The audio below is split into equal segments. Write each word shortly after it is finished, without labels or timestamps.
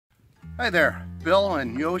Hi there, Bill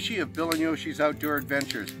and Yoshi of Bill and Yoshi's Outdoor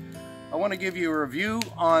Adventures. I want to give you a review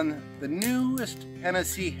on the newest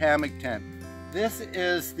Hennessy hammock tent. This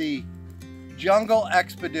is the Jungle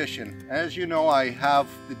Expedition. As you know, I have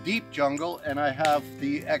the Deep Jungle and I have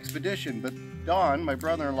the Expedition, but Don, my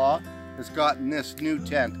brother-in-law, has gotten this new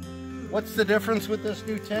tent. What's the difference with this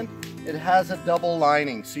new tent? It has a double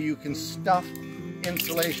lining, so you can stuff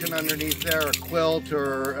insulation underneath there, a quilt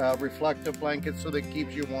or a reflective blanket so that it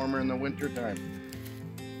keeps you warmer in the winter time.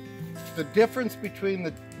 The difference between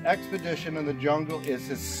the Expedition and the Jungle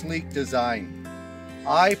is its sleek design.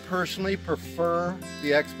 I personally prefer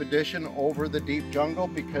the Expedition over the Deep Jungle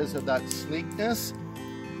because of that sleekness,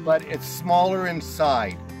 but it's smaller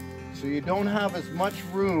inside, so you don't have as much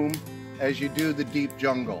room as you do the Deep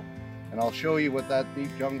Jungle. And I'll show you what that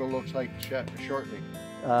Deep Jungle looks like shortly.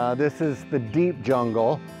 This is the Deep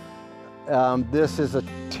Jungle. This is a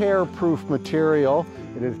tear-proof material.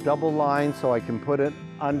 It is double lined, so I can put it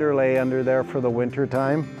underlay under there for the winter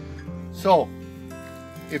time. So,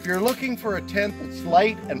 if you're looking for a tent that's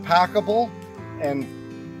light and packable, and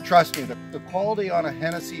trust me, the quality on a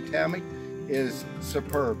Hennessy hammock is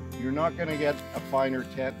superb. You're not going to get a finer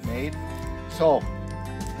tent made. So,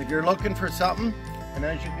 if you're looking for something, and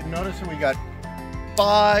as you can notice, we got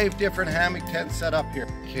 5 different hammock tents set up here.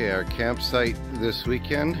 Okay, our campsite this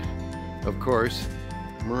weekend, of course,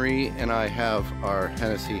 Marie and I have our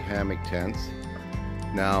Hennessy hammock tents.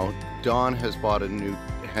 Now, Dawn has bought a new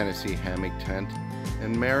Hennessy hammock tent,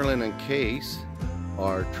 and Marilyn and Case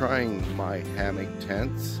are trying my hammock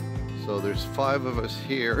tents. So there's 5 of us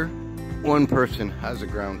here. 1 person has a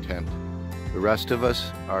ground tent. The rest of us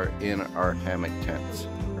are in our hammock tents.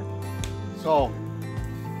 So,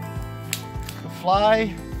 the fly,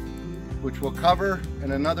 which we'll cover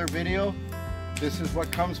in another video, this is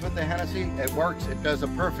what comes with the Hennessy. It works, it does a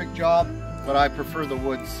perfect job, but I prefer the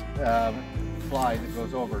woods fly that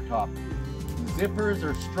goes over top. The zippers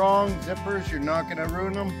are strong zippers, you're not going to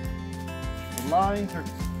ruin them. The lines are,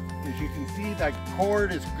 as you can see, that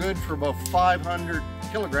cord is good for about 500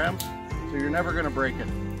 kilograms, so you're never going to break it.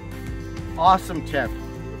 Awesome tent.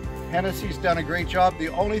 Hennessy's done a great job. The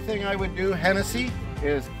only thing I would do, Hennessy,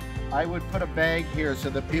 is I would put a bag here so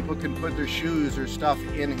that people can put their shoes or stuff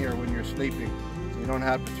in here when you're sleeping. So you don't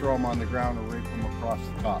have to throw them on the ground or rape them across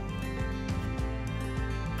the top.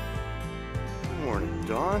 Good morning,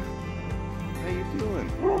 Dawn. How you doing?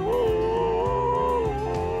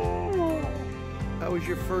 How was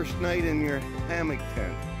your first night in your hammock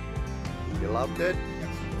tent? You loved it?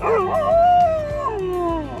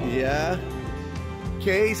 Yeah?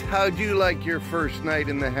 Case, how'd you like your first night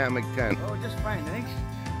in the hammock tent? Oh, just fine, thanks.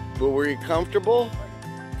 But were you comfortable?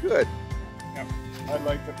 Good. Yeah, I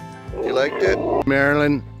liked it. You liked it?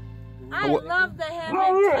 Marilyn? I love the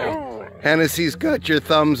hammock tent. Hennessy's got your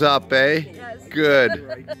thumbs up, eh? Yes.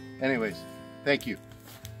 Good. Anyways, thank you.